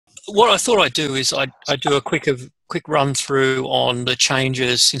what I thought I'd do is I'd do a quick run through on the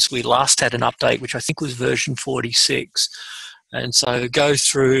changes since we last had an update, which I think was version 46. And so go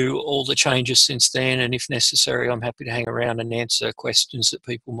through all the changes since then, and if necessary, I'm happy to hang around and answer questions that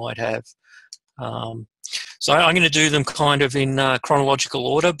people might have. So I'm going to do them kind of in chronological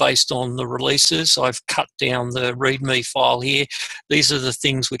order based on the releases. I've cut down the README file here. These are the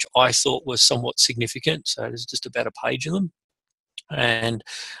things which I thought were somewhat significant, so there's just about a page of them. And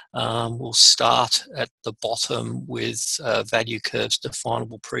we'll start at the bottom with value curves,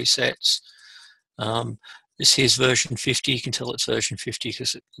 definable presets. This here's version 50. You can tell it's version 50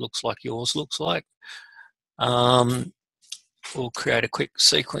 because it looks like yours looks like. We'll create a quick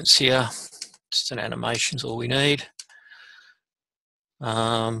sequence here. Just an animation's all we need.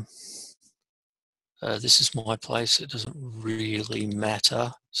 This is my place. It doesn't really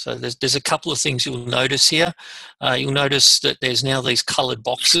matter. So there's a couple of things you'll notice here. You'll notice that there's now these coloured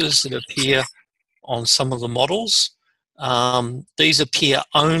boxes that appear on some of the models. These appear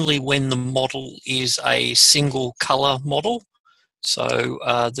only when the model is a single colour model.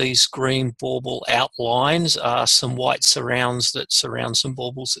 So these green bauble outlines are some white surrounds that surround some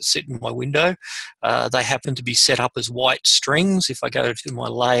baubles that sit in my window. They happen to be set up as white strings. If I go to my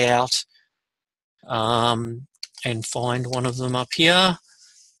layout and find one of them up here,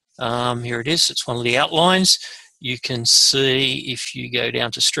 here it is, it's one of the outlines. You can see if you go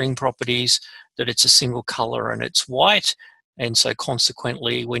down to string properties that it's a single colour and it's white. And so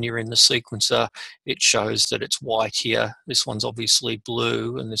consequently, when you're in the sequencer, it shows that it's white here. This one's obviously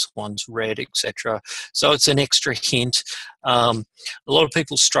blue and this one's red, etc. So it's an extra hint. A lot of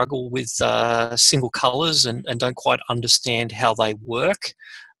people struggle with single colours and don't quite understand how they work.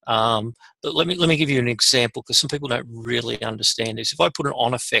 But let me give you an example, because some people don't really understand this. If I put an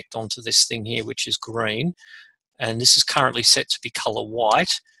on effect onto this thing here, which is green, and this is currently set to be colour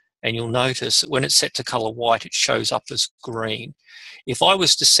white, and you'll notice that when it's set to colour white, it shows up as green. If I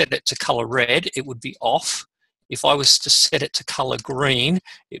was to set it to colour red, it would be off. If I was to set it to colour green,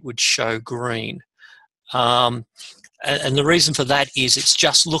 it would show green. And the reason for that is it's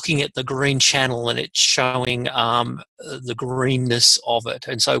just looking at the green channel and it's showing the greenness of it.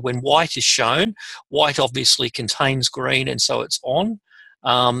 And so when white is shown, white obviously contains green, and so it's on.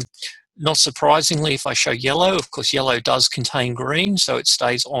 Not surprisingly, if I show yellow, of course yellow does contain green, so it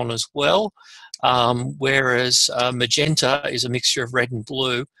stays on as well. Whereas magenta is a mixture of red and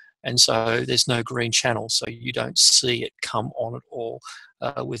blue, and so there's no green channel, so you don't see it come on at all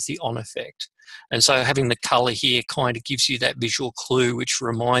with the on effect. And so having the colour here kind of gives you that visual clue, which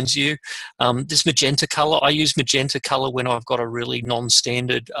reminds you. This magenta colour, I use magenta colour when I've got a really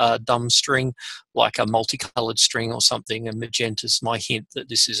non-standard dumb string, like a multicoloured string or something, and magenta's my hint that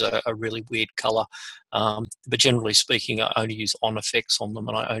this is a really weird colour. But generally speaking, I only use on effects on them,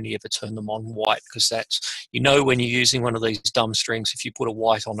 and I only ever turn them on white, because that's, you know, when you're using one of these dumb strings, if you put a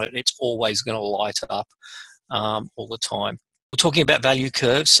white on it, it's always going to light up all the time. We're talking about value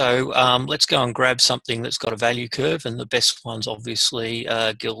curves, so let's go and grab something that's got a value curve, and the best one's obviously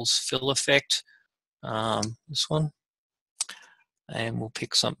Gill's fill effect, this one. And we'll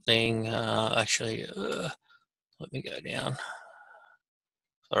pick something, actually, let me go down.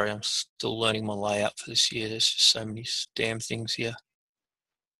 Sorry, I'm still learning my layout for this year. There's just so many damn things here.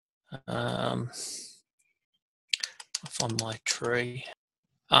 I'll find my tree.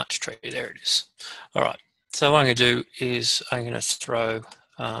 Arch tree, there it is. All right, so what I'm going to do is I'm going to throw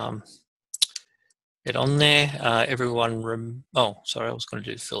it on there. Oh, sorry, I was going to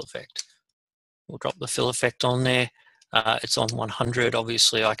do the fill effect. We'll drop the fill effect on there. It's on 100.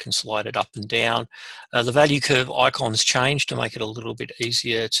 Obviously, I can slide it up and down. The value curve icon's changed to make it a little bit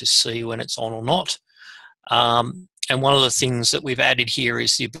easier to see when it's on or not. And one of the things that we've added here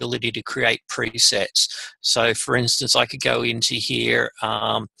is the ability to create presets. So for instance, I could go into here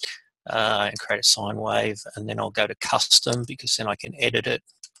and create a sine wave, and then I'll go to custom, because then I can edit it.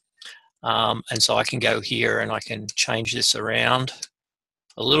 And so I can go here and I can change this around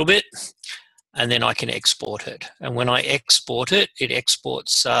a little bit, and then I can export it. And when I export it, it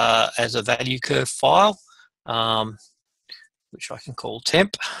exports as a value curve file, which I can call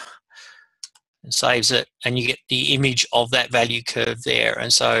temp, and saves it, and you get the image of that value curve there.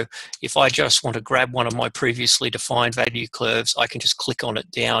 And so if I just want to grab one of my previously defined value curves, I can just click on it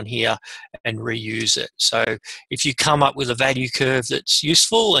down here and reuse it. So if you come up with a value curve that's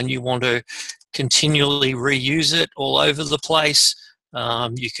useful and you want to continually reuse it all over the place,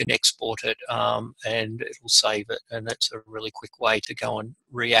 you can export it and it will save it, and that's a really quick way to go and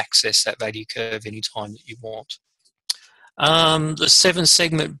re-access that value curve anytime that you want. The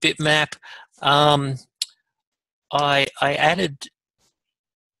 7-segment bitmap, I added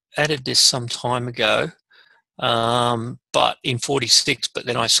added this some time ago, but in 46, but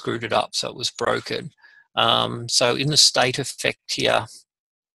then I screwed it up, so it was broken. So in the state effect here,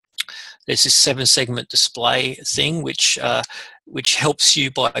 there's this 7-segment display thing, which helps you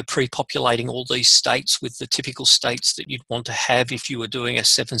by pre-populating all these states with the typical states that you'd want to have if you were doing a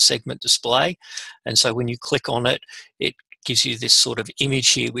 7-segment display. And so when you click on it, it gives you this sort of image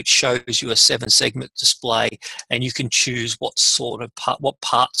here which shows you a 7-segment display, and you can choose what sort of what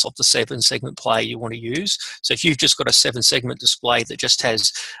parts of the 7-segment play you want to use. So if you've just got a 7-segment display that just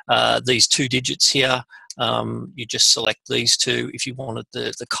has these 2 digits here, you just select these 2. If you wanted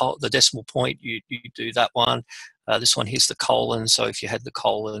the decimal point, you do that one. This one here's the colon, so if you had the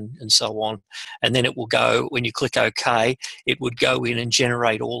colon and so on, and then it will go, when you click OK, it would go in and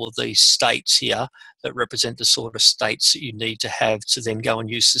generate all of these states here that represent the sort of states that you need to have to then go and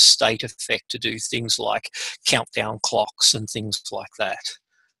use the state effect to do things like countdown clocks and things like that.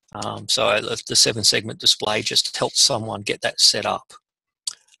 So the 7-segment display just helps someone get that set up.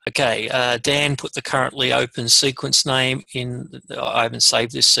 Okay, Dan put the currently open sequence name in. I haven't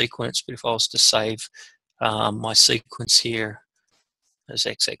saved this sequence, but if I was to save my sequence here as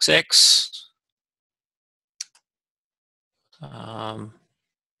XXX,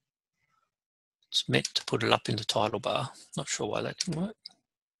 it's meant to put it up in the title bar. Not sure why that didn't work.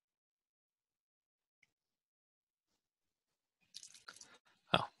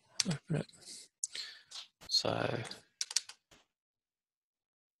 Oh, open it. So,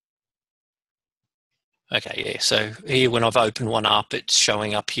 okay, yeah, so here when I've opened one up, it's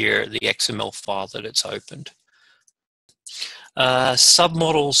showing up here the XML file that it's opened.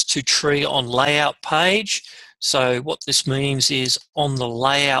 Submodels to tree on layout page. So what this means is on the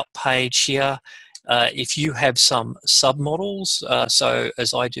layout page here, if you have some submodels, so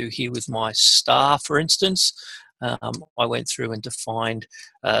as I do here with my star, for instance, I went through and defined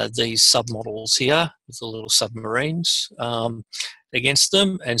these submodels here with the little submarines against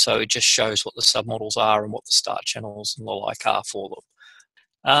them, and so it just shows what the submodels are and what the start channels and the like are for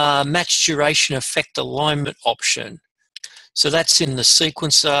them. Match duration effect alignment option. So that's in the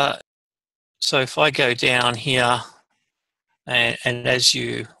sequencer. So if I go down here, and as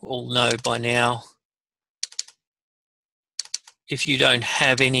you all know by now, if you don't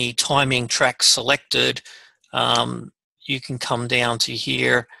have any timing tracks selected, you can come down to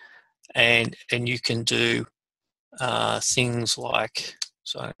here and you can do things like,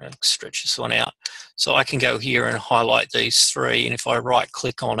 so I'm going to stretch this one out. So I can go here and highlight these 3, and if I right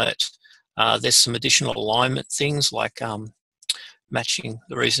click on it, there's some additional alignment things like matching.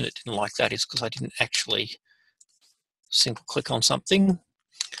 The reason it didn't like that is because I didn't actually single click on something.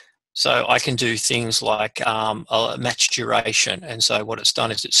 So I can do things like match duration, and so what it's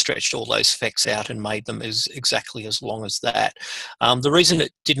done is it's stretched all those effects out and made them exactly as long as that. The reason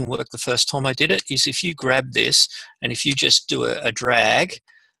it didn't work the first time I did it is if you grab this and if you just do a drag,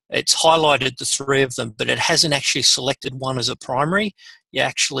 it's highlighted the 3 of them, but it hasn't actually selected one as a primary. You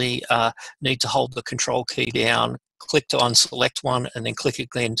actually need to hold the control key down, click to unselect one, and then click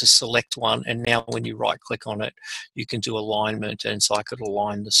again to select one. And now when you right click on it, you can do alignment, and so I could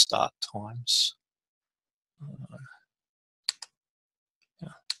align the start times. Yeah.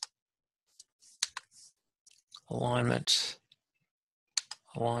 Alignment,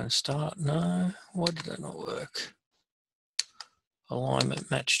 align start, no, why did that not work?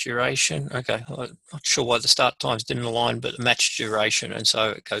 Alignment, match duration. Okay, I'm not sure why the start times didn't align, but the match duration, and so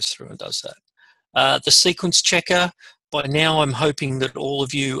it goes through and does that. The sequence checker, by now I'm hoping that all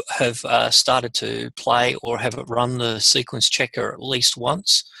of you have started to play or have run the sequence checker at least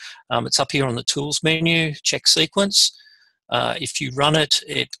once. It's up here on the tools menu, check sequence. If you run it,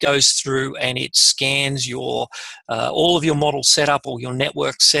 it goes through and it scans your all of your model setup or your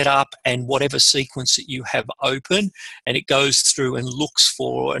network setup and whatever sequence that you have open, and it goes through and looks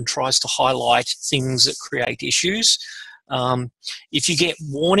for and tries to highlight things that create issues. If you get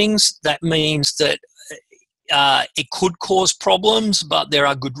warnings, that means that it could cause problems, but there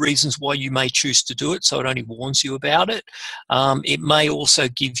are good reasons why you may choose to do it, so it only warns you about it. It may also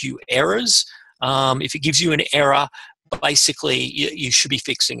give you errors. If it gives you an error, basically you should be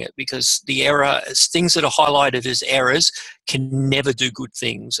fixing it, because the error, things that are highlighted as errors can never do good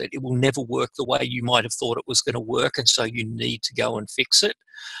things. It will never work the way you might have thought it was going to work, and so you need to go and fix it.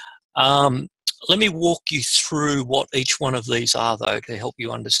 Let me walk you through what each one of these are, though, to help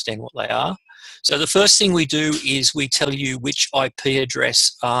you understand what they are. So the first thing we do is we tell you which IP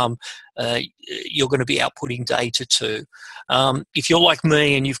address you're going to be outputting data to. If you're like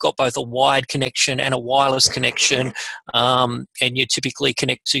me and you've got both a wired connection and a wireless connection, and you typically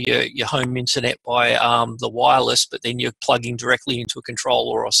connect to your home internet by the wireless, but then you're plugging directly into a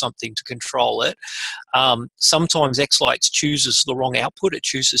controller or something to control it, sometimes XLights chooses the wrong output. It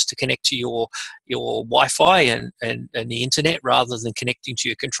chooses to connect to your Wi-Fi and the internet rather than connecting to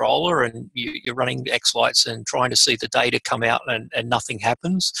your controller, and you're running XLights and trying to see the data come out and nothing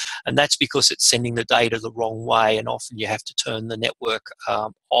happens. And that's because it's sending the data the wrong way, and often you have to turn the network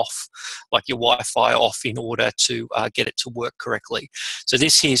off, like your Wi-Fi off, in order to get it to work correctly. So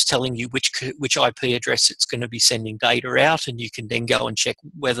this here is telling you which IP address it's going to be sending data out, and you can then go and check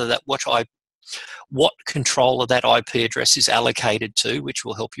whether that what controller that IP address is allocated to, which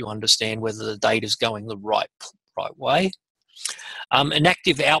will help you understand whether the data is going the right way.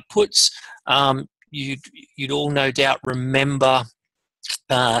 Inactive outputs, you'd all no doubt remember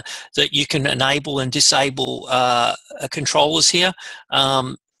that you can enable and disable controllers here.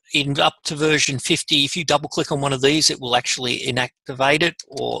 In up to version 50, if you double click on one of these, it will actually inactivate it,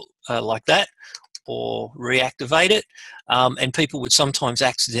 or like that, or reactivate it. And people would sometimes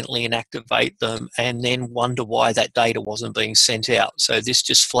accidentally inactivate them and then wonder why that data wasn't being sent out. So this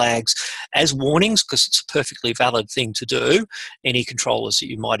just flags as warnings, because it's a perfectly valid thing to do, any controllers that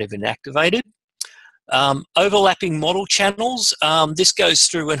you might have inactivated. Overlapping model channels, this goes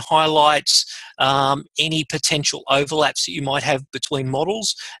through and highlights any potential overlaps that you might have between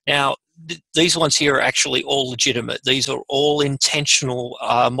models. Now, these ones here are actually all legitimate. These are all intentional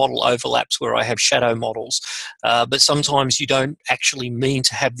model overlaps where I have shadow models. But sometimes you don't actually mean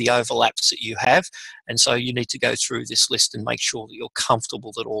to have the overlaps that you have. And so you need to go through this list and make sure that you're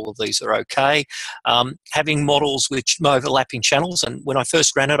comfortable that all of these are okay. Having models with overlapping channels, and when I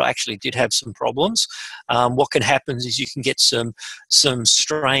first ran it, I actually did have some problems. What can happen is you can get some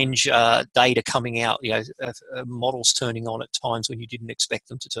strange data coming out, models turning on at times when you didn't expect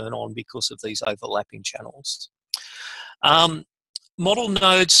them to turn on because of these overlapping channels. Model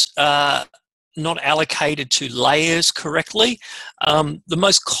nodes not allocated to layers correctly. The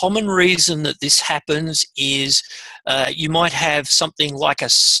most common reason that this happens is you might have something like a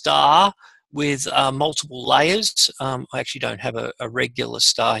star with multiple layers. I actually don't have a regular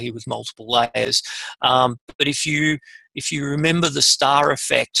star here with multiple layers, but if you remember the star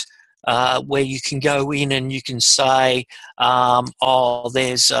effect, where you can go in and you can say, oh,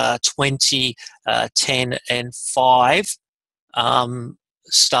 there's 20, 10, and 5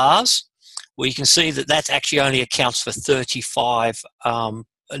 stars. Well, you can see that that actually only accounts for 35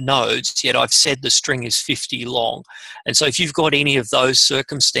 nodes, yet I've said the string is 50 long. And so if you've got any of those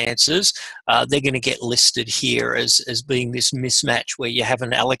circumstances, they're going to get listed here as being this mismatch where you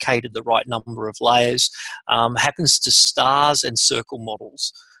haven't allocated the right number of layers. Happens to stars and circle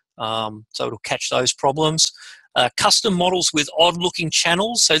models. So it'll catch those problems. Custom models with odd-looking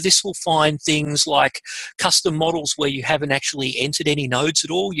channels. So this will find things like custom models where you haven't actually entered any nodes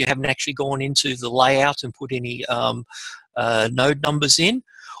at all. You haven't actually gone into the layout and put any node numbers in.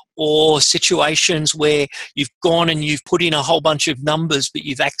 Or situations where you've gone and you've put in a whole bunch of numbers, but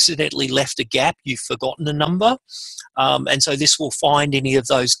you've accidentally left a gap, you've forgotten a number. And so this will find any of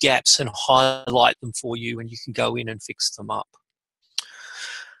those gaps and highlight them for you, and you can go in and fix them up.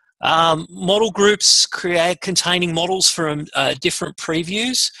 Model groups containing models from different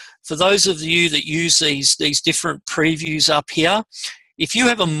previews. For those of you that use these different previews up here, if you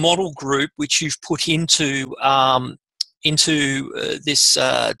have a model group which you've put into this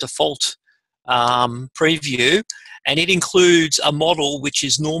default preview, and it includes a model which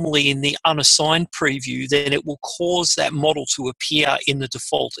is normally in the unassigned preview, then it will cause that model to appear in the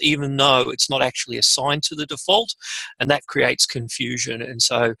default, even though it's not actually assigned to the default, and that creates confusion. And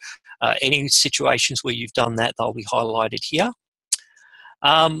so any situations where you've done that, they'll be highlighted here.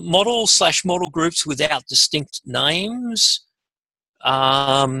 Model/model groups without distinct names.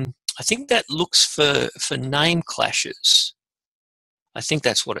 I think that looks for name clashes. I think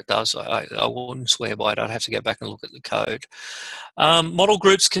that's what it does. I wouldn't swear by it. I'd have to go back and look at the code. Model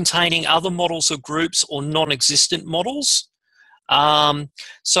groups containing other models or groups or non-existent models.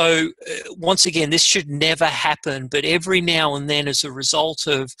 So once again, this should never happen, but every now and then, as a result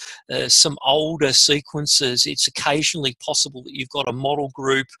of some older sequences, it's occasionally possible that you've got a model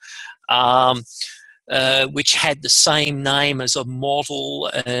group which had the same name as a model,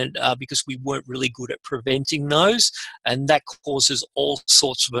 and because we weren't really good at preventing those, and that causes all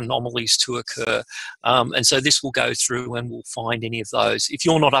sorts of anomalies to occur. And so this will go through and we'll find any of those. If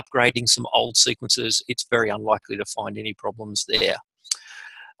you're not upgrading some old sequences, it's very unlikely to find any problems there.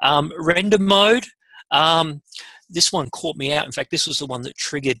 Render mode. This one caught me out. In fact, this was the one that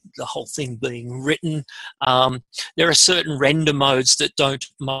triggered the whole thing being written. There are certain render modes that don't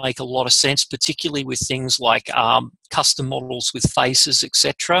make a lot of sense, particularly with things like custom models with faces,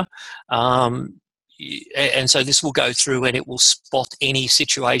 etc. And so this will go through and it will spot any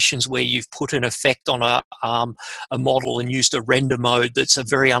situations where you've put an effect on a model and used a render mode that's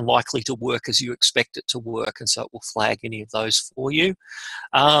very unlikely to work as you expect it to work, and so it will flag any of those for you.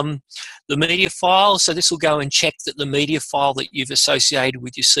 The media file, so this will go and check that the media file that you've associated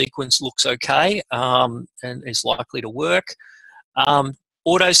with your sequence looks okay and is likely to work.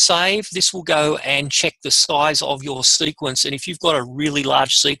 Autosave, this will go and check the size of your sequence, and if you've got a really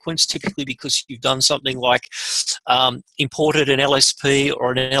large sequence, typically because you've done something like imported an LSP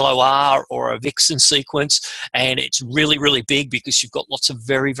or an LOR or a Vixen sequence, and it's really, really big because you've got lots of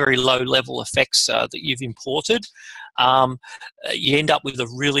very, very low level effects that you've imported, you end up with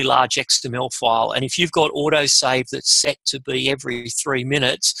a really large XML file. And if you've got autosave that's set to be every 3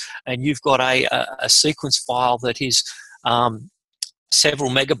 minutes, and you've got a sequence file that is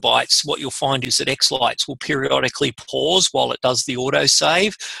several megabytes, what you'll find is that XLights will periodically pause while it does the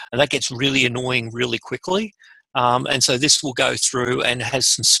autosave, and that gets really annoying really quickly. And so this will go through and has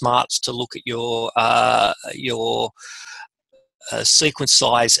some smarts to look at your sequence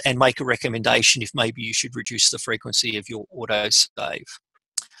size and make a recommendation if maybe you should reduce the frequency of your autosave.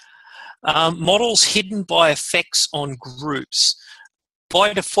 Models hidden by effects on groups.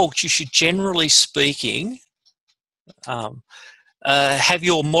 By default, you should, generally speaking, have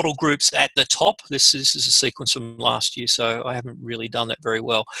your model groups at the top. This is a sequence from last year, so I haven't really done that very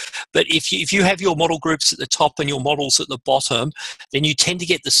well. But if you have your model groups at the top and your models at the bottom, then you tend to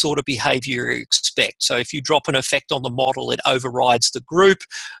get the sort of behavior you expect. So if you drop an effect on the model, it overrides the group,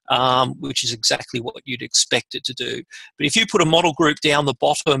 which is exactly what you'd expect it to do. But if you put a model group down the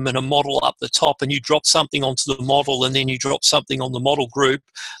bottom and a model up the top, and you drop something onto the model and then you drop something on the model group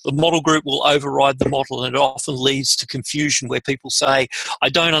will override the model, and it often leads to confusion where people say, I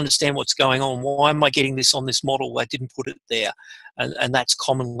don't understand what's going on. Why am I getting this on this model? I didn't put it there. And that's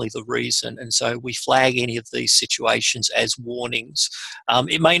commonly the reason. And so we flag any of these situations as warnings.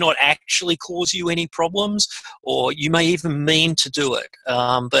 It may not actually cause you any problems, or you may even mean to do it,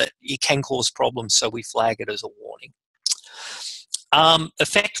 but it can cause problems, so we flag it as a warning.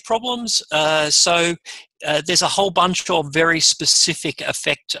 Effect problems. There's a whole bunch of very specific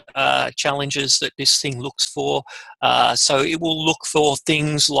effect challenges that this thing looks for. So it will look for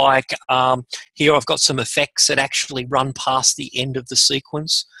things like, here I've got some effects that actually run past the end of the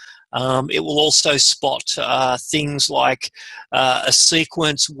sequence. It will also spot things like a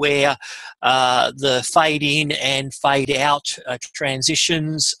sequence where the fade in and fade out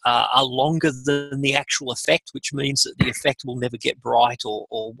transitions are longer than the actual effect, which means that the effect will never get bright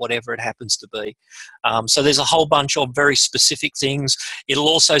or whatever it happens to be. So there's a whole bunch of very specific things. It'll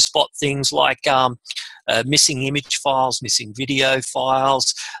also spot things like missing image files, missing video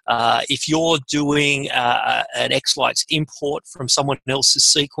files. If you're doing an XLights import from someone else's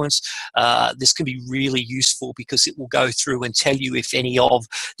sequence, this can be really useful because it will go through and tell you if any of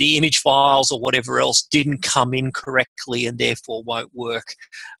the image files or whatever else didn't come in correctly and therefore won't work.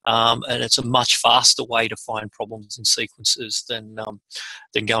 And it's a much faster way to find problems in sequences than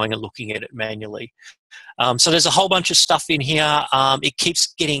going and looking at it manually. So there's a whole bunch of stuff in here. It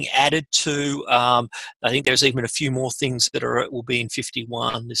keeps getting added to. I think there's even a few more things that will be in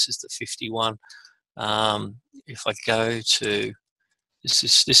 51. This is the 51. If I go to this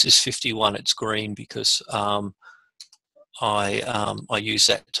is 51. It's green because I use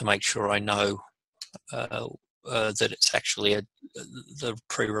that to make sure I know that it's actually the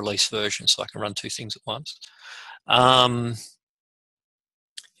pre-release version, so I can run two things at once.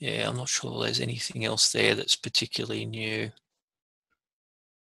 Yeah, I'm not sure there's anything else there that's particularly new.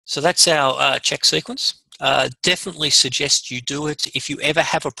 So that's our check sequence. Definitely suggest you do it. If you ever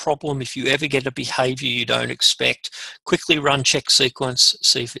have a problem, if you ever get a behavior you don't expect, quickly run check sequence,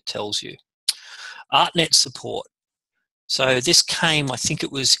 see if it tells you. ArtNET support. So this came, I think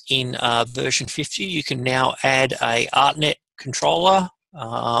it was in version 50. You can now add a ArtNET controller.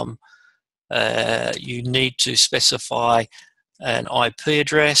 You need to specify an IP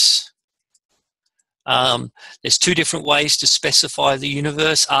address. There's two different ways to specify the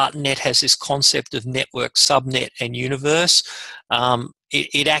universe. ArtNET has this concept of network, subnet, and universe.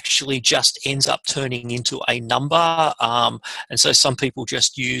 It actually just ends up turning into a number, and so some people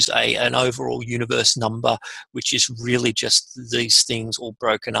just use an overall universe number, which is really just these things all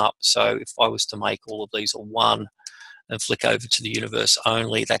broken up. So if I was to make all of these a 1 and flick over to the universe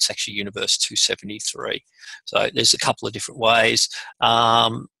only, that's actually universe 273. So there's a couple of different ways.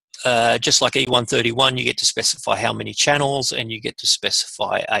 just like E131, you get to specify how many channels and you get to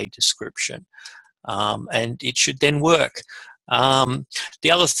specify a description. And it should then work.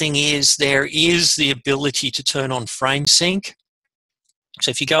 The other thing is there is the ability to turn on frame sync. So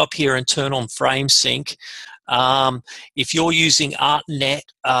if you go up here and turn on frame sync, if you're using ArtNET,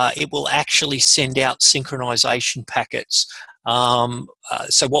 it will actually send out synchronization packets.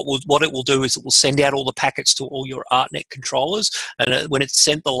 So what it will do is it will send out all the packets to all your ArtNET controllers, and when it's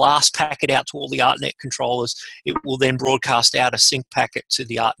sent the last packet out to all the ArtNET controllers, it will then broadcast out a sync packet to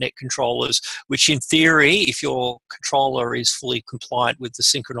the ArtNET controllers, which in theory, if your controller is fully compliant with the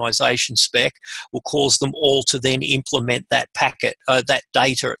synchronization spec, will cause them all to then implement that packet, that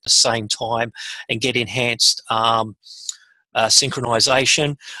data at the same time, and get enhanced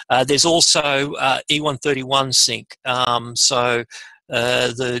synchronization. There's also E131 sync. So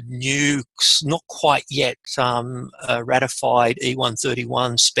the new, not quite yet ratified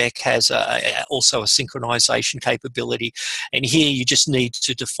E131 spec has also a synchronization capability. And here you just need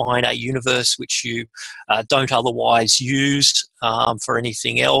to define a universe which you don't otherwise use for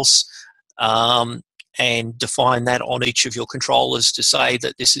anything else. And define that on each of your controllers to say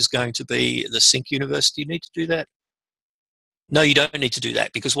that this is going to be the sync universe. Do you need to do that? No, you don't need to do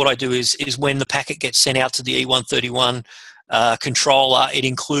that, because what I do is when the packet gets sent out to the E131 controller, it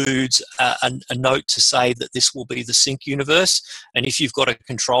includes a note to say that this will be the sync universe. And if you've got a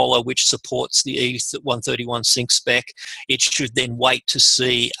controller which supports the E131 sync spec, it should then wait to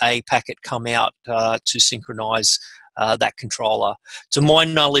see a packet come out to synchronize that controller. To my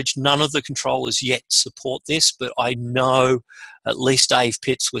knowledge, none of the controllers yet support this, but I know at least Dave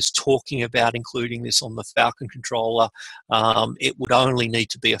Pitts was talking about including this on the Falcon controller. It would only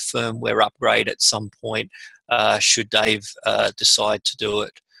need to be a firmware upgrade at some point should Dave decide to do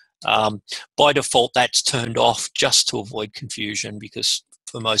it. By default, that's turned off just to avoid confusion, because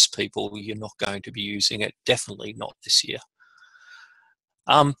for most people, you're not going to be using it, definitely not this year.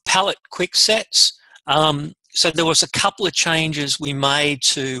 Palette quick sets. So there was a couple of changes we made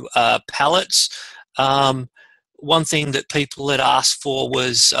to palettes. One thing that people had asked for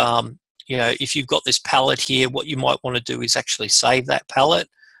was, you know, if you've got this palette here, what you might want to do is actually save that palette.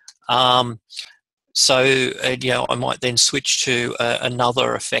 So, you know, I might then switch to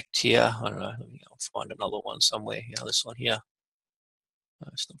another effect here. I don't know, I'll find another one somewhere. You know, this one here.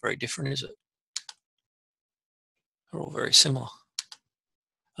 It's not very different, is it? They're all very similar.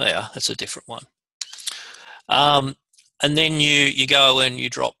 Oh, yeah, that's a different one. And then you go and you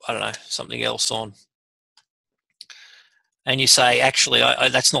drop, I don't know, something else on. And you say, actually,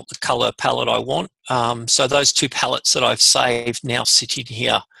 that's not the color palette I want. So those two palettes that I've saved now sit in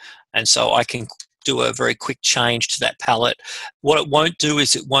here. And so I can do a very quick change to that palette. What it won't do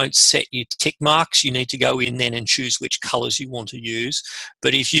is it won't set you tick marks. You need to go in then and choose which colors you want to use.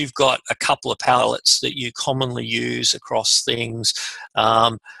 But if you've got a couple of palettes that you commonly use across things,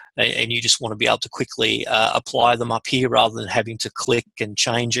 and you just want to be able to quickly apply them up here rather than having to click and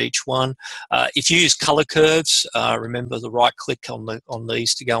change each one. If you use color curves, remember the right click on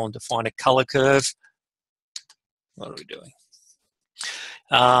these to go and define a color curve. What are we doing?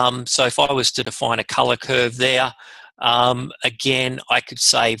 So if I was to define a color curve there, again, I could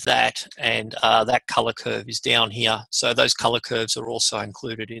save that, and that color curve is down here. So those color curves are also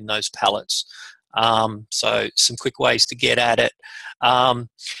included in those palettes. So some quick ways to get at it.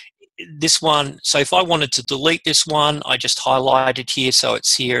 This one, so if I wanted to delete this one, I just highlight it here, so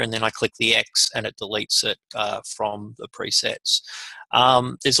it's here, and then I click the X and it deletes it from the presets.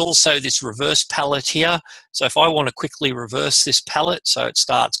 There's also this reverse palette here. So if I want to quickly reverse this palette, so it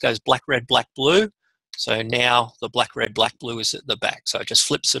goes black, red, black, blue. So now the black, red, black, blue is at the back. So it just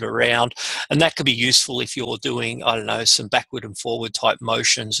flips it around. And that could be useful if you're doing, I don't know, some backward and forward type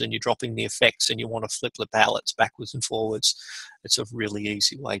motions and you're dropping the effects and you want to flip the palettes backwards and forwards. It's a really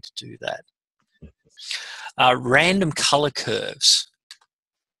easy way to do that. Random color curves.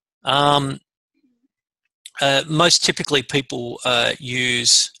 Most typically people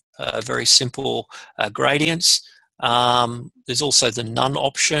use very simple gradients. There's also the none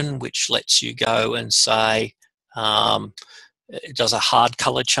option, which lets you go and say it does a hard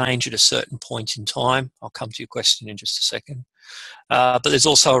color change at a certain point in time. I'll come to your question in just a second. But there's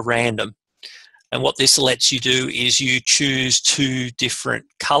also a random. And what this lets you do is you choose two different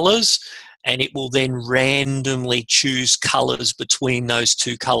colors, and it will then randomly choose colors between those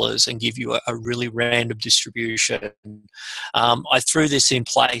two colors and give you a really random distribution. I threw this in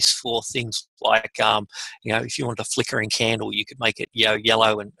place for things like, you know, if you want a flickering candle, you could make it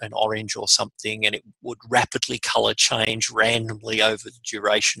yellow and orange or something, and it would rapidly color change randomly over the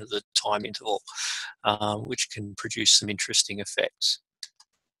duration of the time interval, which can produce some interesting effects.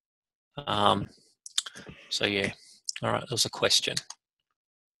 So yeah, all right, there's a question.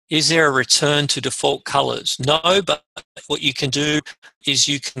 Is there a return to default colors? No, but what you can do is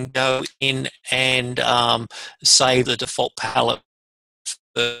you can go in and save the default palette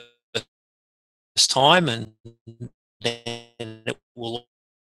first time, and then it will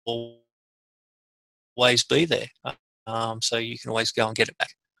always be there. So you can always go and get it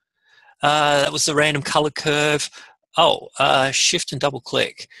back. That was the random color curve. Oh, shift and double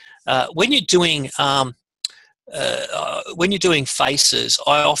click. When you're doing faces,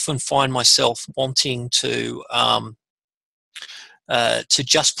 I often find myself wanting to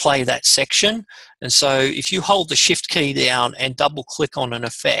just play that section. And so if you hold the shift key down and double click on an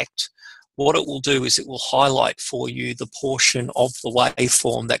effect, what it will do is it will highlight for you the portion of the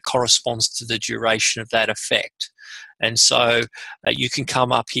waveform that corresponds to the duration of that effect. And so you can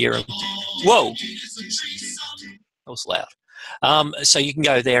come up here and, whoa, that was loud. So you can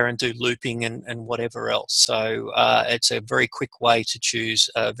go there and do looping and whatever else. So it's a very quick way to choose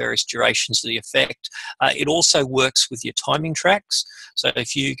various durations of the effect. It also works with your timing tracks. So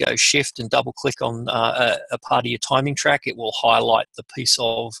if you go shift and double click on a part of your timing track, it will highlight the piece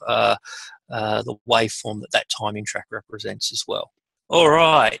of the waveform that timing track represents as well. All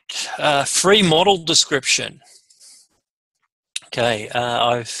right, free model description. Okay,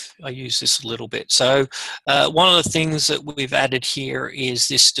 I use this a little bit. So one of the things that we've added here is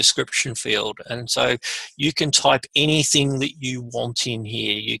this description field. And so you can type anything that you want in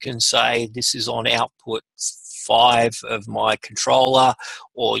here. You can say this is on output 5 of my controller,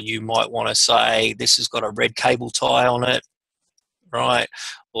 or you might want to say this has got a red cable tie on it, right?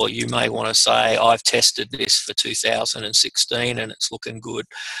 Or you may want to say, I've tested this for 2016 and it's looking good.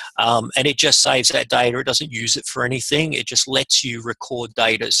 And it just saves that data. It doesn't use it for anything. It just lets you record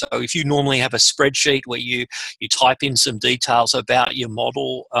data. So if you normally have a spreadsheet where you type in some details about your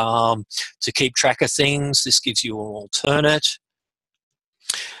model to keep track of things, this gives you an alternate.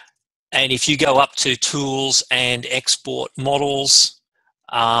 And if you go up to Tools and Export Models,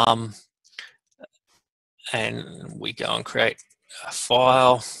 and we go and create a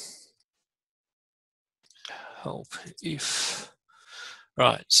file, help if,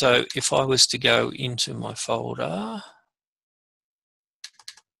 right, so if I was to go into my folder,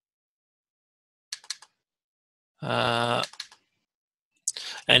 and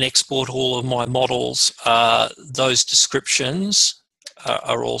export all of my models, those descriptions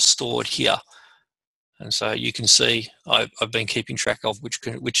are all stored here. And so you can see I've been keeping track of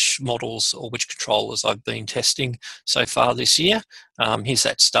which models or which controllers I've been testing so far this year. Here's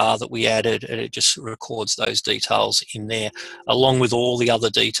that star that we added, and it just records those details in there, along with all the other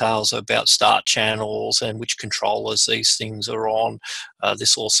details about start channels and which controllers these things are on.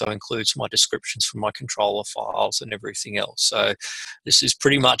 This also includes my descriptions from my controller files and everything else. So this is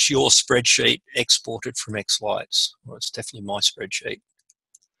pretty much your spreadsheet exported from XLights. Well, it's definitely my spreadsheet.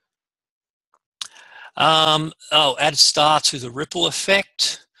 Add star to the ripple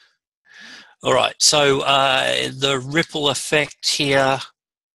effect. All right, so the ripple effect here,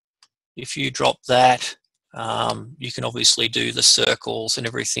 if you drop that, you can obviously do the circles and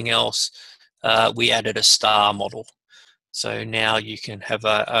everything else. We added a star model. So now you can have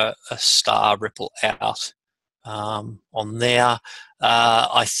a star ripple out on there.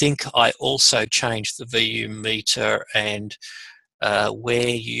 I think I also changed the VU meter, and where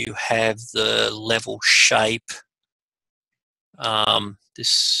you have the level shape,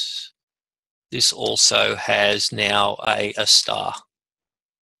 this also has now a star.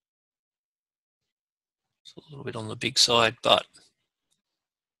 It's a little bit on the big side, but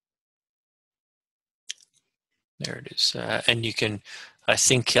there it is. And you can, I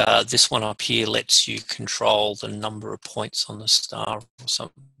think this one up here lets you control the number of points on the star or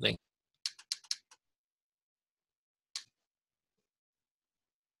something.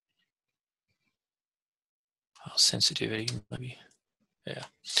 Oh, sensitivity, maybe. Yeah.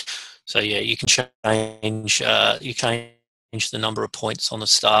 So yeah, you can change the number of points on the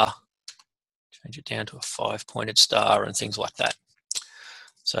star, change it down to a 5-pointed star and things like that.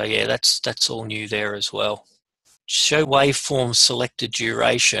 So yeah, that's all new there as well. Show waveform selected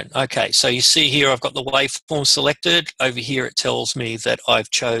duration. Okay, so you see here I've got the waveform selected. Over here it tells me that I've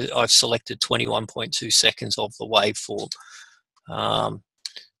selected 21.2 seconds of the waveform.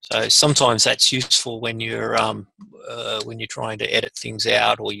 So sometimes that's useful when you're trying to edit things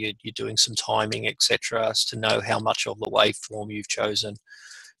out, or you're doing some timing, etc., as to know how much of the waveform you've chosen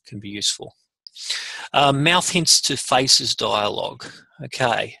can be useful. Mouth hints to faces dialog.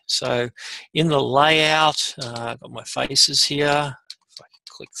 Okay, so in the layout, I've got my faces here. If I can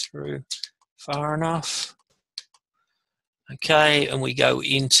click through far enough. Okay, and we go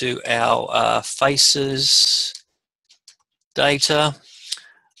into our faces data.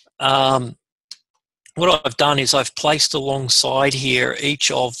 What I've done is I've placed alongside here each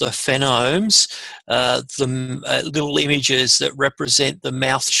of the phonemes, the little images that represent the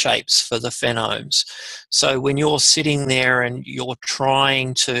mouth shapes for the phonemes. So when you're sitting there and you're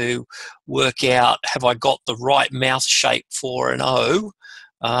trying to work out, have I got the right mouth shape for an O,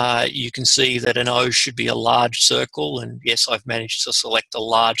 you can see that an O should be a large circle, and yes, I've managed to select a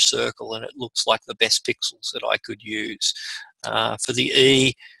large circle, and it looks like the best pixels that I could use. For the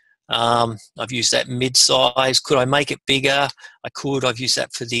E, I've used that mid-size. Could I make it bigger? I could. I've used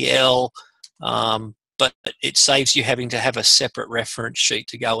that for the L, but it saves you having to have a separate reference sheet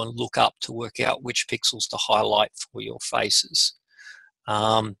to go and look up to work out which pixels to highlight for your faces.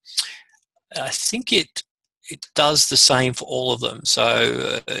 I think it does the same for all of them.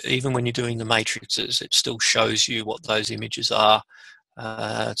 So even when you're doing the matrices, it still shows you what those images are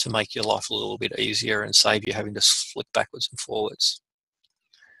to make your life a little bit easier and save you having to flick backwards and forwards.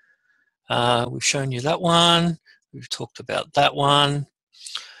 We've shown you that one. We've talked about that one.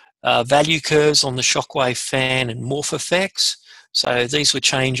 Value curves on the Shockwave fan and morph effects. So these were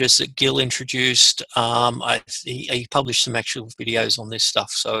changes that Gil introduced. He published some actual videos on this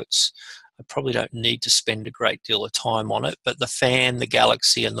stuff, so I probably don't need to spend a great deal of time on it. But the fan, the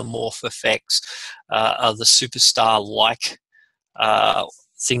galaxy, and the morph effects are the superstar-like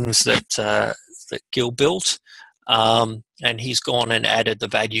things that Gil built. And he's gone and added the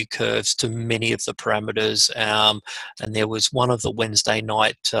value curves to many of the parameters. And there was one of the Wednesday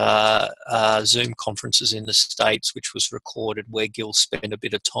night Zoom conferences in the States, which was recorded, where Gil spent a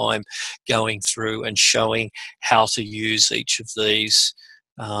bit of time going through and showing how to use each of these.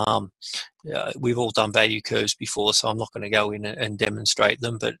 We've all done value curves before, so I'm not going to go in and demonstrate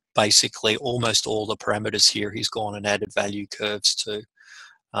them, but basically almost all the parameters here he's gone and added value curves to.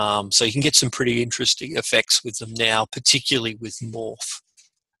 So you can get some pretty interesting effects with them now, particularly with morph.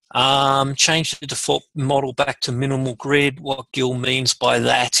 Change the default model back to minimal grid. What Gil means by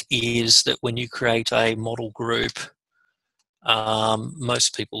that is that when you create a model group,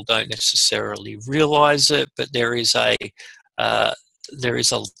 most people don't necessarily realize it, but there is a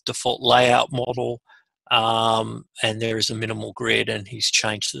default layout model, and there is a minimal grid, and he's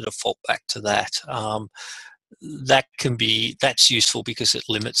changed the default back to that. That's useful because it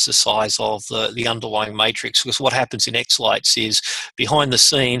limits the size of the underlying matrix. Because what happens in XLights is, behind the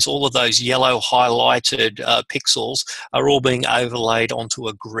scenes, all of those yellow highlighted pixels are all being overlaid onto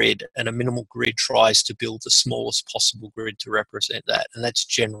a grid, and a minimal grid tries to build the smallest possible grid to represent that, and that's,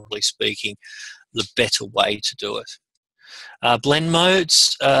 generally speaking, the better way to do it. Blend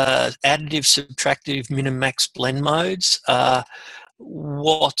modes, additive, subtractive, min and max blend modes.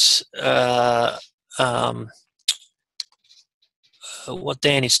 What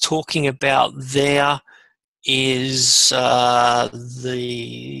Dan is talking about there is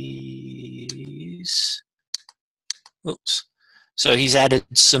these. Oops. So he's added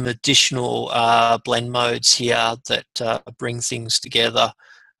some additional blend modes here that bring things together.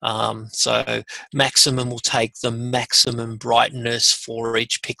 So maximum will take the maximum brightness for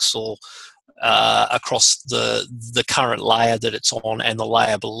each pixel across the current layer that it's on and the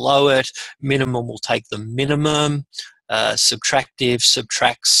layer below it. Minimum will take the minimum. Subtractive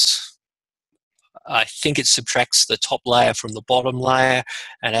subtracts, I think it subtracts the top layer from the bottom layer,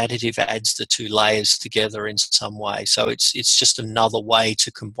 and additive adds the two layers together in some way. So it's just another way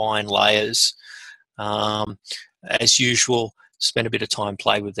to combine layers. As usual, spend a bit of time,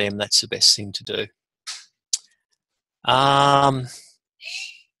 play with them. That's the best thing to do. Add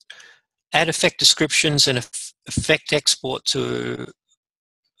effect descriptions and effect export to,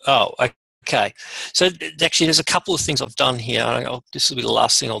 okay, so actually there's a couple of things I've done here. This will be the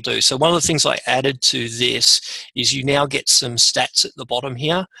last thing I'll do. So one of the things I added to this is you now get some stats at the bottom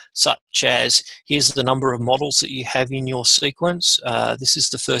here, such as here's the number of models that you have in your sequence. This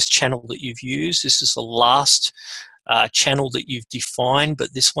is the first channel that you've used. This is the last channel that you've defined,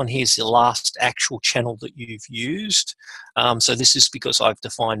 but this one here is the last actual channel that you've used. So this is because I've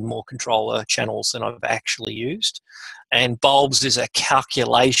defined more controller channels than I've actually used. And bulbs is a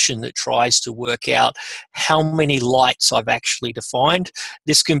calculation that tries to work out how many lights I've actually defined.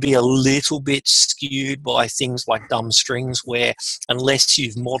 This can be a little bit skewed by things like dumb strings, where unless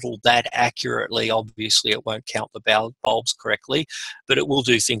you've modeled that accurately, obviously it won't count the bulbs correctly, but it will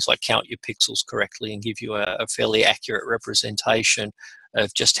do things like count your pixels correctly and give you a fairly accurate representation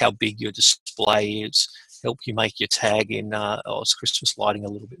of just how big your display is, help you make your tag in AusChristmasLighting a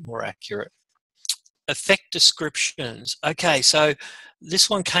little bit more accurate. Effect descriptions. Okay, so this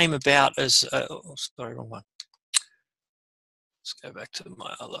one came about as, sorry, wrong one. Let's go back to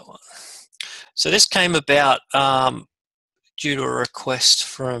my other one. So this came about due to a request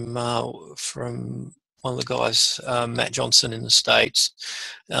from one of the guys, Matt Johnson in the States.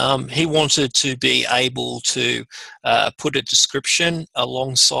 He wanted to be able to put a description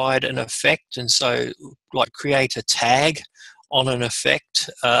alongside an effect, and so like create a tag on an effect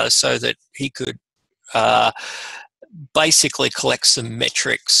so that he could basically collect some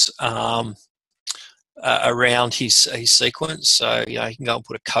metrics around his sequence. So you can go and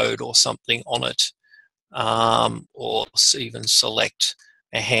put a code or something on it, or even select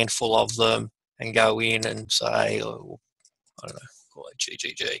a handful of them and go in and say, I don't know, call it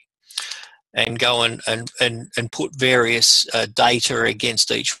GGG, and go and put various data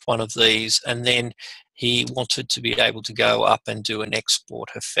against each one of these. And then he wanted to be able to go up and do an export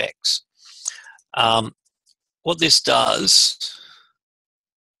effects. What this does,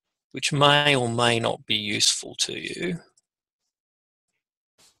 which may or may not be useful to you,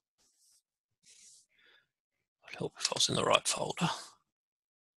 I'd help if I was in the right folder.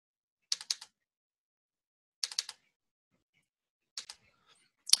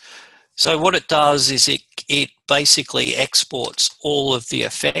 So what it does is it basically exports all of the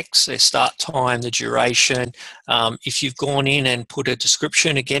effects, their start time, the duration. If you've gone in and put a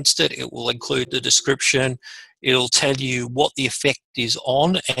description against it, it will include the description. It'll tell you what the effect is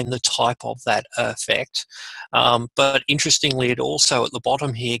on and the type of that effect. But interestingly, it also at the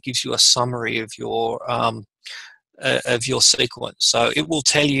bottom here gives you a summary of your sequence. So it will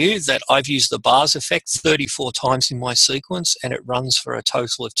tell you that I've used the bars effect 34 times in my sequence, and it runs for a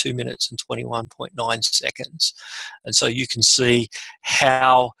total of 2 minutes and 21.9 seconds. And so you can see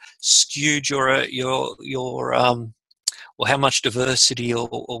how skewed or how much diversity or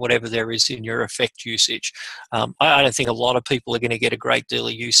whatever there is in your effect usage. I don't think a lot of people are going to get a great deal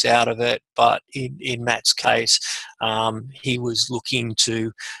of use out of it, but in Matt's case,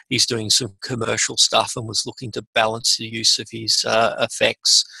 he's doing some commercial stuff and was looking to balance the use of his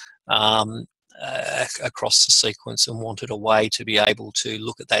effects across the sequence, and wanted a way to be able to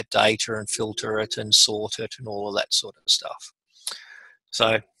look at that data and filter it and sort it and all of that sort of stuff.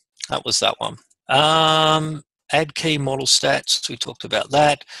 So that was that one. Add key model stats, we talked about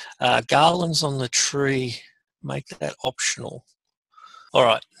that. Garlands on the tree, make that optional. All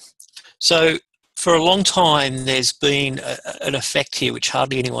right, so for a long time there's been an effect here which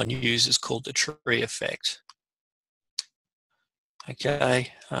hardly anyone uses called the tree effect.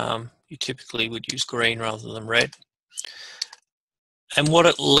 Okay, you typically would use green rather than red. And what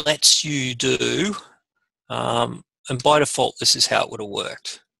it lets you do, and by default this is how it would have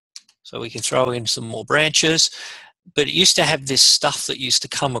worked. So we can throw in some more branches, but it used to have this stuff that used to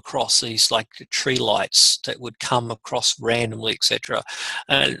come across, these like tree lights that would come across randomly, etc.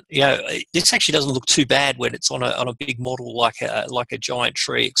 And this actually doesn't look too bad when it's on a big model like a giant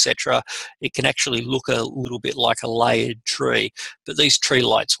tree, etc. It can actually look a little bit like a layered tree, but these tree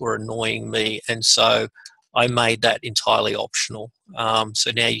lights were annoying me, and so I made that entirely optional.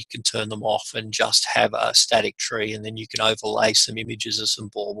 So now you can turn them off and just have a static tree, and then you can overlay some images of some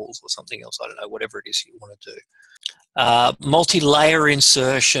baubles or something else. I don't know, whatever it is you want to do. Multi-layer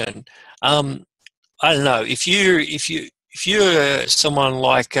insertion. I don't know, if you're someone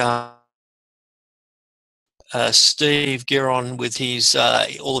like Steve Giron with his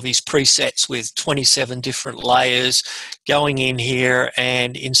all of his presets with 27 different layers, going in here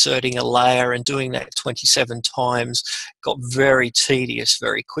and inserting a layer and doing that 27 times got very tedious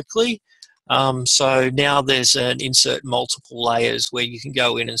very quickly. So now there's an insert multiple layers where you can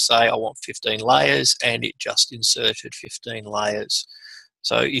go in and say I want 15 layers, and it just inserted 15 layers.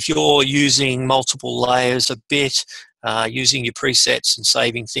 So if you're using multiple layers a bit, using your presets and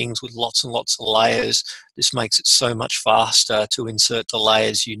saving things with lots and lots of layers, this makes it so much faster to insert the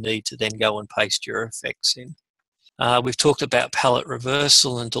layers you need to then go and paste your effects in. We've talked about palette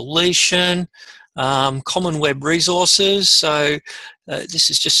reversal and deletion, common web resources. So this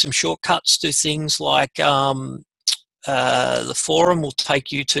is just some shortcuts to things like the forum will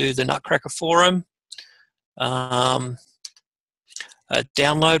take you to the Nutcracker forum.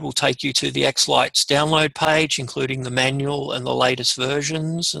 Download will take you to the XLights download page, including the manual and the latest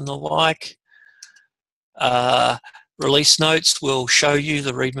versions and the like. Release notes will show you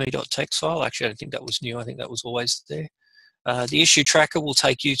the readme.txt file. Actually, I don't think that was new. I think that was always there. The issue tracker will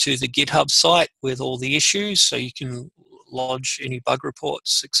take you to the GitHub site with all the issues, so you can lodge any bug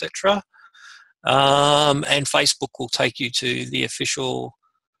reports, etc. And Facebook will take you to the official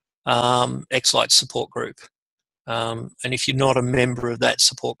XLights support group. And if you're not a member of that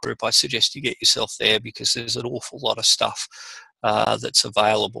support group, I suggest you get yourself there, because there's an awful lot of stuff that's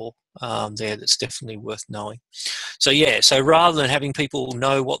available there that's definitely worth knowing. So yeah, so rather than having people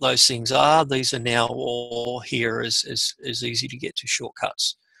know what those things are, these are now all here as easy to get to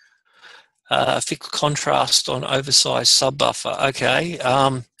shortcuts. Fixed contrast on oversized subbuffer. Okay,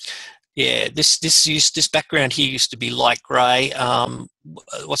 yeah, this background here used to be light grey.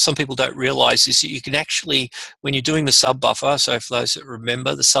 What some people don't realise is that you can actually, when you're doing the subbuffer, so for those that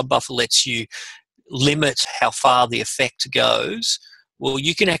remember, the subbuffer lets you limit how far the effect goes. Well,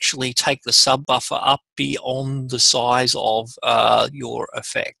 you can actually take the subbuffer up beyond the size of your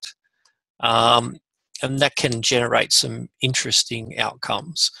effect. And that can generate some interesting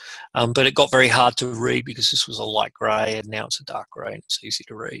outcomes. But it got very hard to read because this was a light grey and now it's a dark grey and it's easy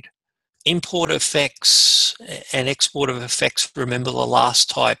to read. Import effects and export of effects, remember the last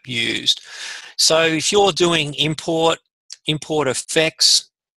type used. So if you're doing import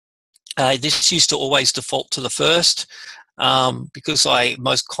effects, this used to always default to the first. Because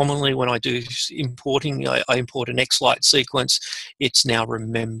most commonly when I do importing, I import an XLight sequence, it's now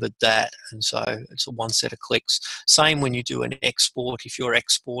remembered that, and so it's a one set of clicks. Same when you do an export, if you're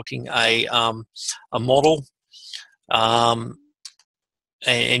exporting a model,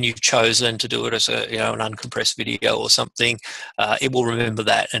 and you've chosen to do it as a an uncompressed video or something, it will remember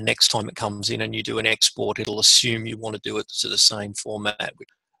that, and next time it comes in and you do an export, it'll assume you want to do it to the same format.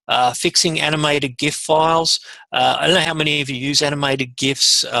 Fixing animated GIF files. I don't know how many of you use animated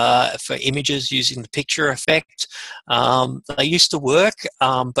GIFs for images using the picture effect. They used to work,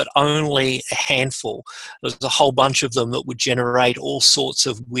 but only a handful. There was a whole bunch of them that would generate all sorts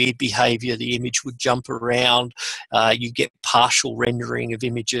of weird behavior. The image would jump around. You get partial rendering of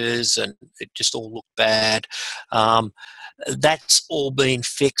images and it just all looked bad. That's all been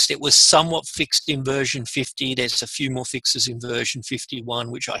fixed. It was somewhat fixed in version 50. There's a few more fixes in version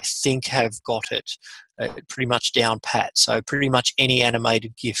 51, which I think have got it pretty much down pat. So pretty much any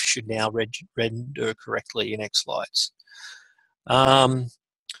animated GIF should now render correctly in XLights.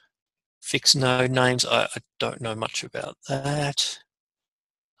 Fix node names. I don't know much about that.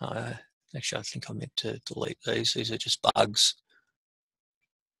 Actually, I think I meant to delete these. These are just bugs.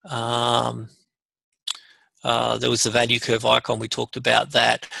 There was the value curve icon, we talked about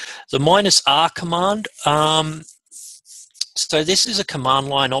that. The -R command, so this is a command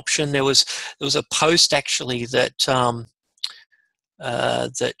line option. There was a post actually that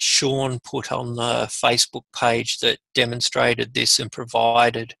that Sean put on the Facebook page that demonstrated this and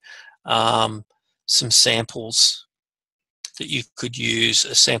provided some samples that you could use,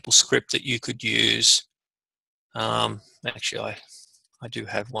 a sample script that you could use. Actually, I do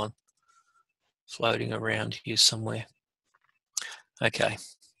have one floating around here somewhere. Okay,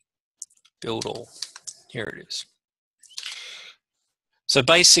 build all. Here it is. So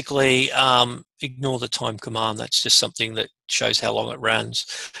basically, ignore the time command. That's just something that shows how long it runs.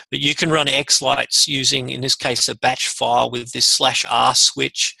 But you can run XLights using, in this case, a batch file with this /R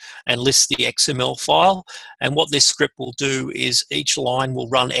switch and list the XML file. And what this script will do is each line will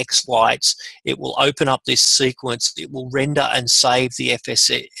run XLights. It will open up this sequence. It will render and save the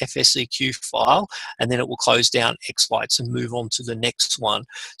FSEQ file, and then it will close down XLights and move on to the next one.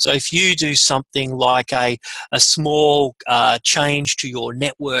 So if you do something like a small change to your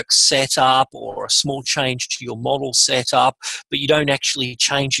network setup or a small change to your model setup, but you don't actually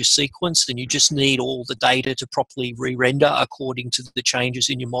change your sequence and you just need all the data to properly re-render according to the changes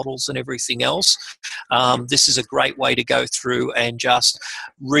in your models and everything else, this is a great way to go through and just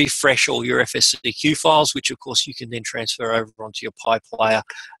refresh all your FSEQ files, which of course you can then transfer over onto your Pi player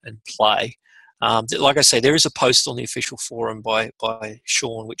and play. Like I say, there is a post on the official forum by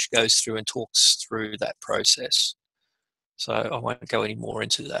Sean which goes through and talks through that process. So I won't go any more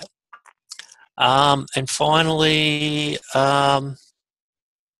into that. And finally, oh,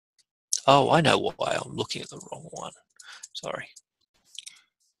 I know why I'm looking at the wrong one. Sorry.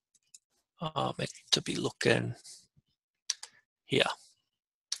 I'm meant to be looking here.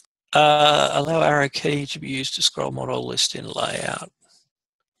 Allow arrow key to be used to scroll model list in layout.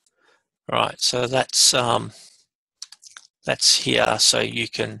 Right, so that's here. So you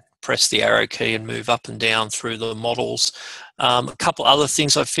can press the arrow key and move up and down through the models. A couple other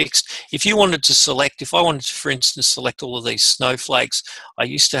things I fixed. If you wanted to select, if I wanted to, for instance, select all of these snowflakes, I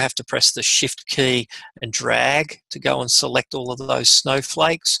used to have to press the shift key and drag to go and select all of those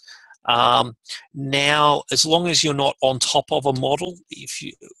snowflakes. Now, as long as you're not on top of a model,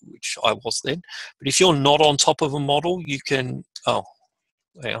 which I was then, but if you're not on top of a model, you can, oh,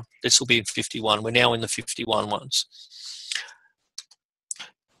 well, this will be in 51. We're now in the 51 ones.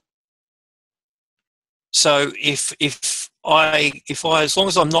 So if as long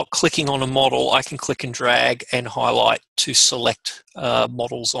as I'm not clicking on a model, I can click and drag and highlight to select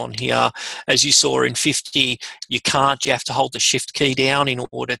models on here. As you saw in 50, you can't. You have to hold the Shift key down in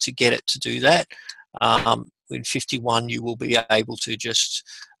order to get it to do that. In 51, you will be able to just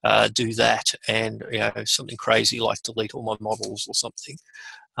do that, and something crazy like delete all my models or something.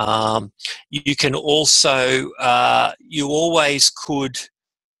 You can also, you always could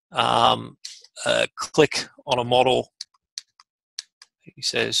click on a model. He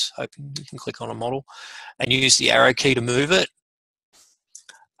says, hoping you can click on a model and use the arrow key to move it.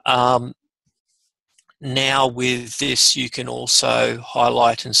 Now with this, you can also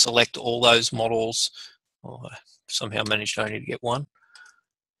highlight and select all those models. Oh, I somehow managed only to get one.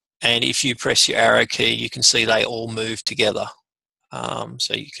 And if you press your arrow key, you can see they all move together.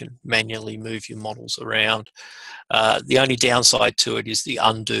 So you can manually move your models around. The only downside to it is the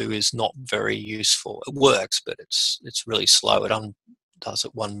undo is not very useful. It works, but it's really slow. It does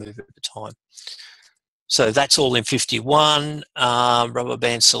it one move at a time. So that's all in 51, rubber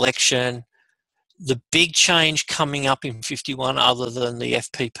band selection. The big change coming up in 51, other than the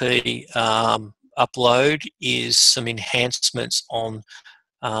FPP upload, is some enhancements on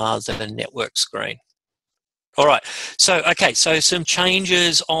the network screen. All right, so some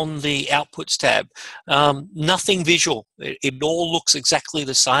changes on the Outputs tab. Nothing visual. It all looks exactly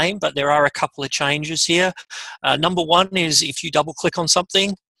the same, but there are a couple of changes here. Number one is if you double click on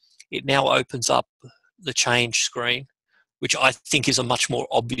something, it now opens up the change screen, which I think is a much more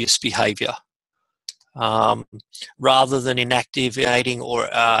obvious behavior. Rather than inactivating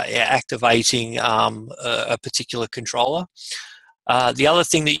or activating a particular controller. The other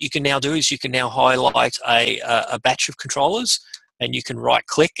thing that you can now do is you can now highlight a batch of controllers, and you can right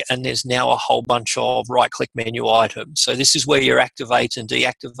click, and there's now a whole bunch of right click menu items. So this is where your activate and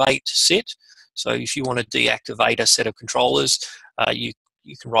deactivate sit. So if you want to deactivate a set of controllers, you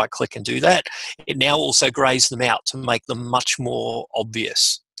can right click and do that. It now also grays them out to make them much more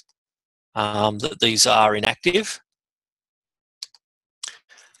obvious that these are inactive.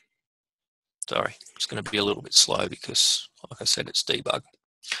 Sorry, it's going to be a little bit slow because, like I said, it's debug.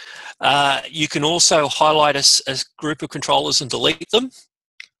 You can also highlight a group of controllers and delete them,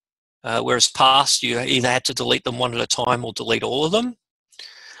 whereas past you either had to delete them one at a time or delete all of them.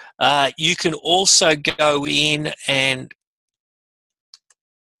 You can also go in and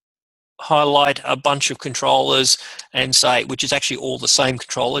highlight a bunch of controllers and say, which is actually all the same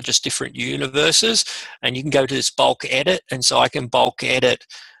controller, just different universes, and you can go to this bulk edit, and so I can bulk edit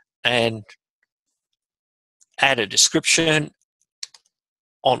and add a description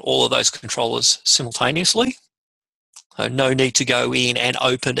on all of those controllers simultaneously. So no need to go in and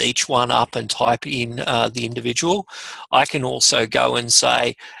open each one up and type in the individual. I can also go and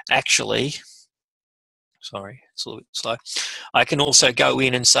say, actually, sorry, it's a little bit slow. I can also go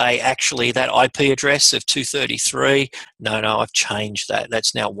in and say, actually, that IP address of 233, no, I've changed that.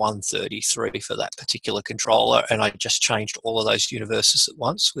 That's now 133 for that particular controller, and I just changed all of those universes at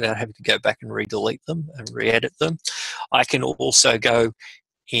once without having to go back and re-delete them and re-edit them. I can also go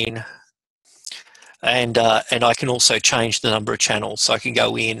in and I can also change the number of channels. So I can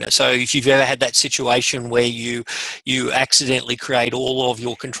go in. So if you've ever had that situation where you accidentally create all of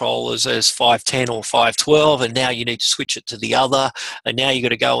your controllers as 510 or 512, and now you need to switch it to the other, and now you've got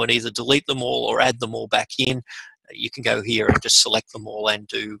to go and either delete them all or add them all back in, you can go here and just select them all and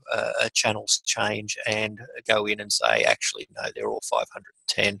do a channels change and go in and say, actually, no, they're all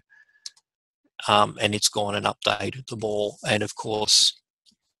 510. And it's gone and updated them all. And of course,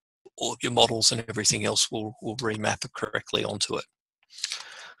 all of your models and everything else will remap it correctly onto it.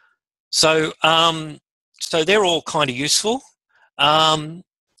 So, so they're all kind of useful.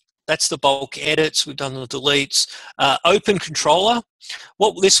 That's the bulk edits. We've done the deletes. Open controller.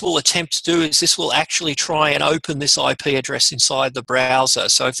 What this will attempt to do is this will actually try and open this IP address inside the browser.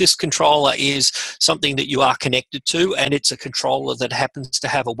 So if this controller is something that you are connected to and it's a controller that happens to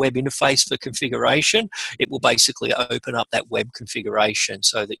have a web interface for configuration, it will basically open up that web configuration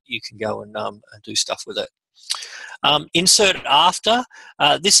so that you can go and do stuff with it. Insert after.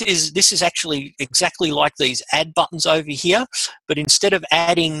 This is actually exactly like these add buttons over here, but instead of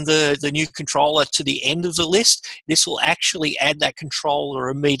adding the new controller to the end of the list, this will actually add that controller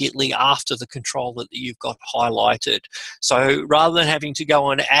immediately after the controller that you've got highlighted. So rather than having to go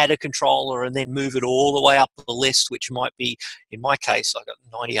and add a controller and then move it all the way up the list, which might be, in my case, I've got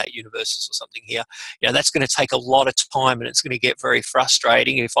 98 universes or something here, that's going to take a lot of time and it's going to get very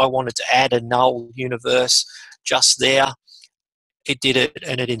frustrating. If I wanted to add a null universe just there, it did it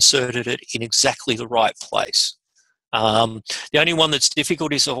and it inserted it in exactly the right place. The only one that's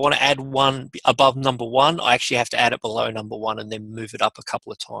difficult is if I want to add one above number 1, I actually have to add it below number 1 and then move it up a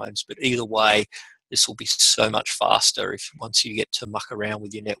couple of times. But either way, this will be so much faster once you get to muck around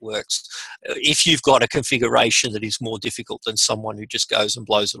with your networks. If you've got a configuration that is more difficult than someone who just goes and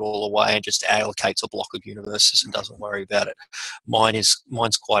blows it all away and just allocates a block of universes and doesn't worry about it,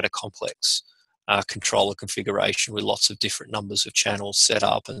 mine's quite a complex controller configuration with lots of different numbers of channels set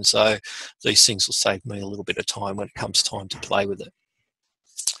up, and so these things will save me a little bit of time when it comes time to play with it.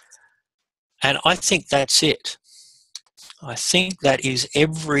 And I think that's it. I think that is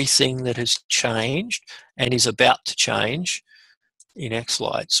everything that has changed and is about to change in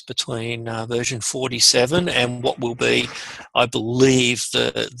XLights between version 47 and what will be, I believe,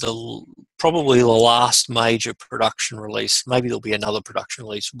 probably the last major production release. Maybe there'll be another production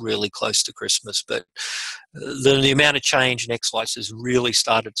release really close to Christmas, but the amount of change in XLights has really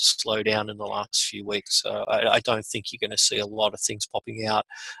started to slow down in the last few weeks. So I don't think you're going to see a lot of things popping out.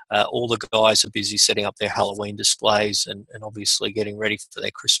 All the guys are busy setting up their Halloween displays and obviously getting ready for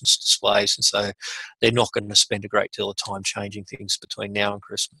their Christmas displays, and so they're not going to spend a great deal of time changing things between now and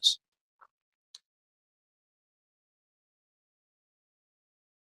Christmas.